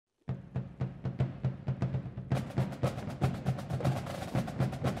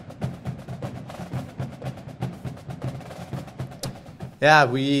Yeah,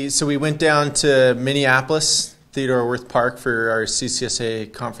 we went down to Minneapolis, Theodore Wirth Park for our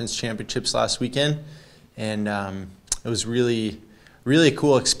CCSA Conference Championships last weekend, and it was really a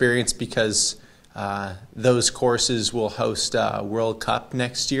cool experience because those courses will host a World Cup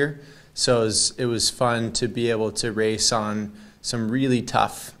next year. So it was fun to be able to race on some really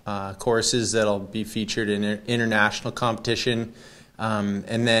tough courses that'll be featured in international competition,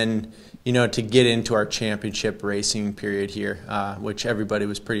 and then to get into our championship racing period here, which everybody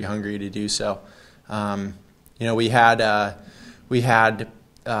was pretty hungry to do. So we had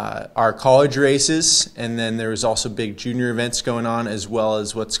our college races, and then there was also big junior events going on, as well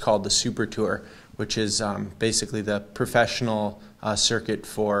as what's called the Super Tour, which is basically the professional circuit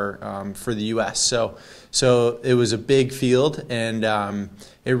for the U.S. So it was a big field, and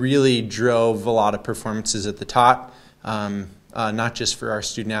it really drove a lot of performances at the top, not just for our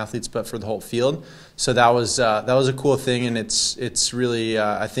student athletes, but for the whole field. So that was a cool thing, and it's really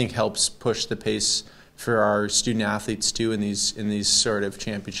I think helps push the pace for our student athletes too in these sort of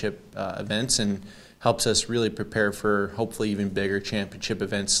championship events, and helps us really prepare for hopefully even bigger championship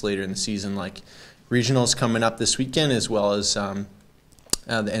events later in the season, like regionals coming up this weekend, as well as the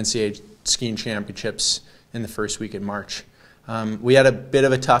NCAA skiing championships in the first week in March. We had a bit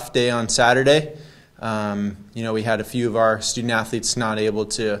of a tough day on Saturday. We had a few of our student athletes not able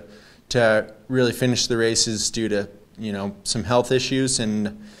to really finish the races due to some health issues,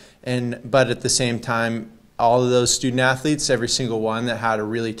 but at the same time, all of those student athletes, every single one that had a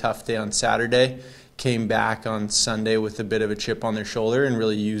really tough day on Saturday, came back on Sunday with a bit of a chip on their shoulder and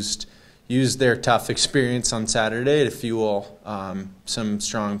really used their tough experience on Saturday to fuel some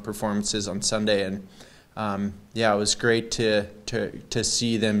strong performances on Sunday. And it was great to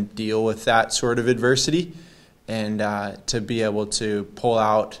see them deal with that sort of adversity, and to be able to pull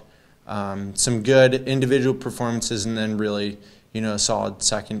out some good individual performances, and then really a solid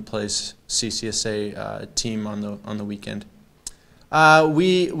second place CCSA team on the weekend.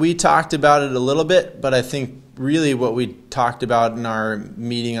 We talked about it a little bit, but I think really what we talked about in our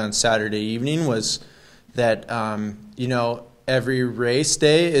meeting on Saturday evening was that every race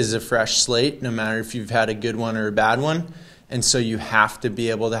day is a fresh slate, no matter if you've had a good one or a bad one, and so you have to be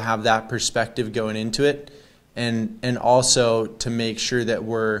able to have that perspective going into it, and also to make sure that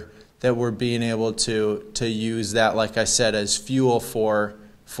we're being able to use that, like I said, as fuel for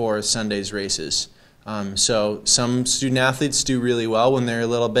Sunday's races. So some student athletes do really well when they're a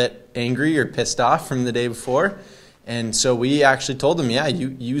little bit angry or pissed off from the day before. And so we actually told them,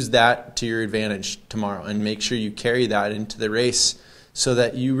 you use that to your advantage tomorrow, and make sure you carry that into the race, so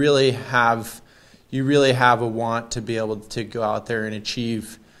that you really have a want to be able to go out there and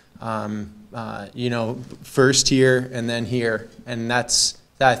achieve, first here and then here. And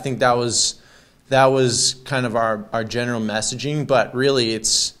I think that was kind of our general messaging, but really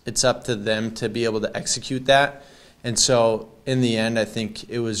it's up to them to be able to execute that. And so in the end, I think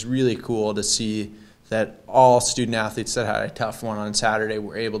it was really cool to see that all student athletes that had a tough one on Saturday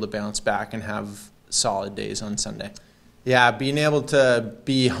were able to bounce back and have solid days on Sunday. Yeah, being able to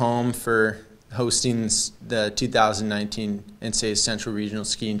be home for hosting the 2019 NCAA Central Regional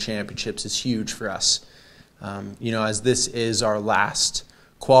Skiing Championships is huge for us. As this is our last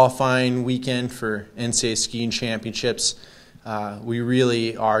qualifying weekend for NCAA skiing championships, we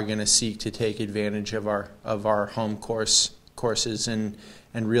really are going to seek to take advantage of our home courses, and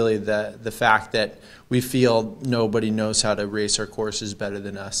really the fact that we feel nobody knows how to race our courses better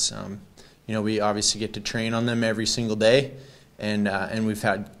than us. We obviously get to train on them every single day, and we've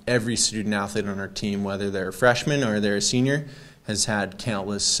had every student athlete on our team, whether they're a freshman or they're a senior, has had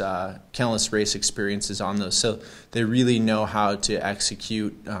countless race experiences on those. So they really know how to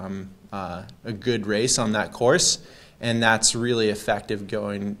execute a good race on that course, and that's really effective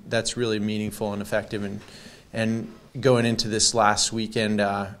that's really meaningful and effective, and going into this last weekend, this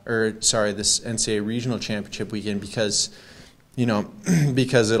NCAA Regional Championship weekend, because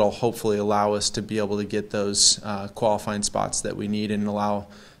it'll hopefully allow us to be able to get those qualifying spots that we need, and allow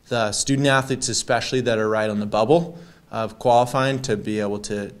the student athletes, especially that are right on the bubble of qualifying, to be able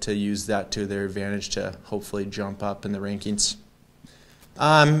to use that to their advantage to hopefully jump up in the rankings.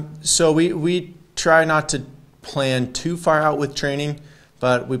 So we try not to plan too far out with training,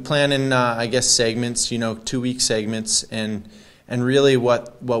 but we plan in segments, 2-week segments, and really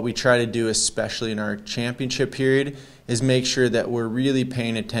what we try to do, especially in our championship period, is make sure that we're really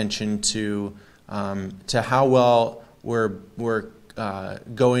paying attention to how well we're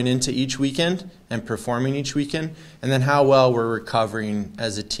going into each weekend and performing each weekend, and then how well we're recovering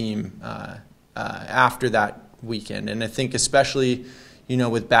as a team after that weekend. And I think especially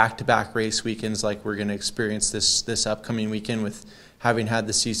with back-to-back race weekends like we're going to experience this upcoming weekend, with having had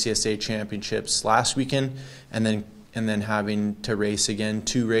the CCSA Championships last weekend, and then having to race again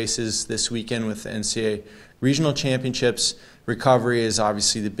 2 races this weekend with the NCAA Regional Championships. Recovery is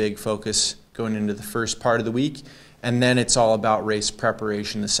obviously the big focus going into the first part of the week, and then it's all about race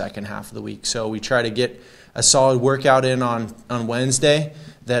preparation the second half of the week. So we try to get a solid workout in on Wednesday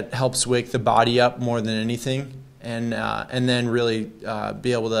that helps wake the body up more than anything, and then really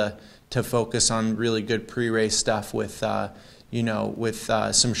be able to focus on really good pre-race stuff with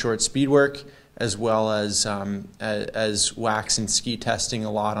some short speed work, as well as wax and ski testing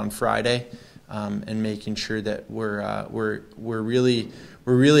a lot on Friday, and making sure that we're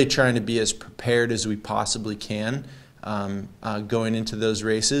really trying to be as prepared as we possibly can going into those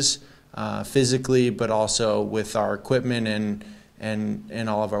races, physically, but also with our equipment and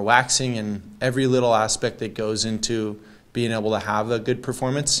all of our waxing and every little aspect that goes into being able to have a good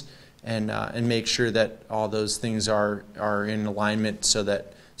performance, and make sure that all those things are in alignment, so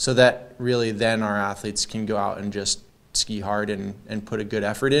that really then our athletes can go out and just ski hard and put a good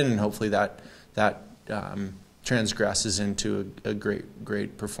effort in, and hopefully that transgresses into a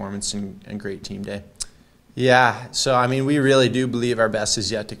great performance and great team day. Yeah, so I mean, we really do believe our best is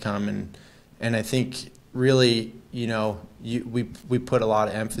yet to come, and I think really, we put a lot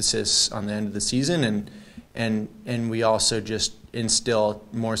of emphasis on the end of the season, and we also just instill,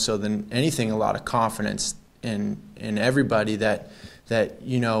 more so than anything, a lot of confidence in everybody that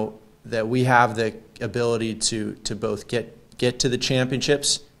we have the ability to both get to the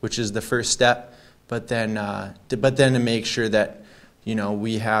championships, which is the first step, but then to make sure that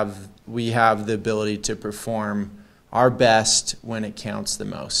we have the ability to perform our best when it counts the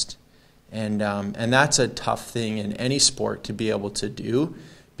most, and that's a tough thing in any sport to be able to do,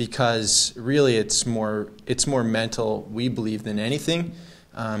 because really it's more mental, we believe, than anything,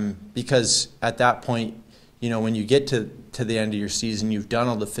 because at that point, when you get to the end of your season, you've done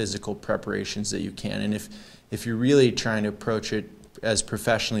all the physical preparations that you can, and if you're really trying to approach it as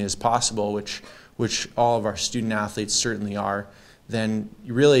professionally as possible, which all of our student athletes certainly are, then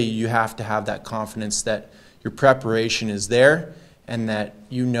really you have to have that confidence that your preparation is there and that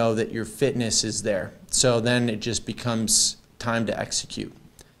that your fitness is there. So then it just becomes time to execute.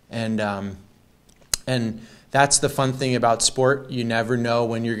 And that's the fun thing about sport. You never know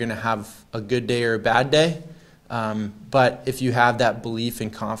when you're going to have a good day or a bad day. But if you have that belief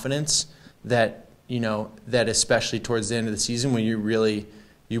and confidence that, that especially towards the end of the season, when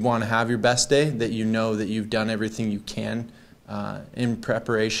you want to have your best day, that that you've done everything you can in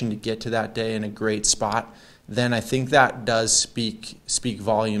preparation to get to that day in a great spot, then I think that does speak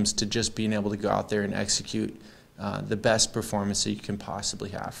volumes to just being able to go out there and execute the best performance that you can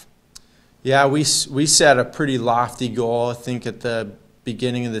possibly have. Yeah, we set a pretty lofty goal, I think, at the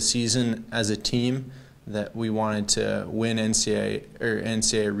beginning of the season as a team, that we wanted to win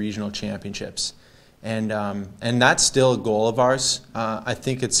NCAA regional championships, and that's still a goal of ours. I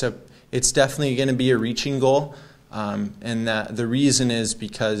think it's definitely going to be a reaching goal, and the reason is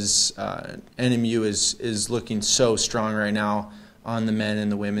because NMU is looking so strong right now on the men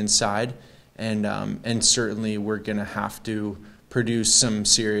and the women's side, and certainly we're going to have to produce some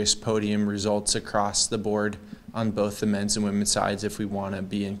serious podium results across the board on both the men's and women's sides if we want to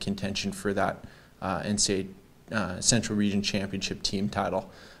be in contention for that NCAA Central Region Championship team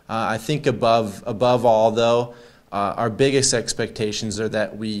title. I think above all, though, our biggest expectations are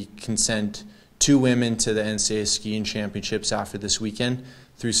that we can send 2 women to the NCAA Skiing Championships after this weekend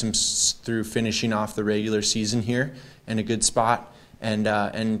through finishing off the regular season here in a good spot,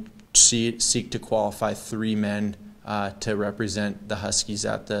 and seek to qualify 3 men to represent the Huskies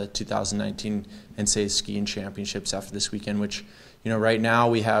at the 2019 NCAA Skiing Championships after this weekend, which, right now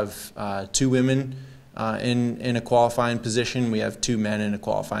we have 2 women in a qualifying position. We have 2 men in a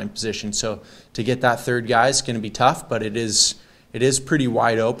qualifying position. So to get that 3rd guy is going to be tough, but it is pretty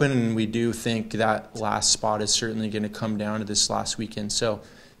wide open, and we do think that last spot is certainly going to come down to this last weekend. So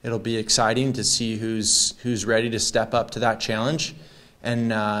it'll be exciting to see who's ready to step up to that challenge.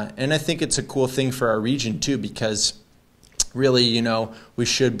 And I think it's a cool thing for our region too, because really, we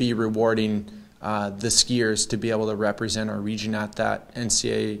should be rewarding the skiers to be able to represent our region at that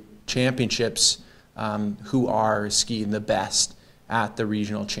NCAA championships, who are skiing the best at the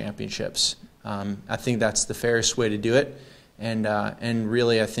regional championships. I think that's the fairest way to do it, and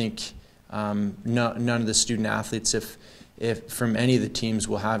really I think none of the student athletes, if from any of the teams,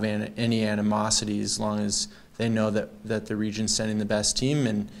 will have any animosity, as long as they know that the region's sending the best team,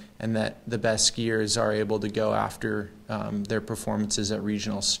 and that the best skiers are able to go after their performances at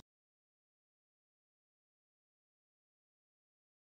regionals.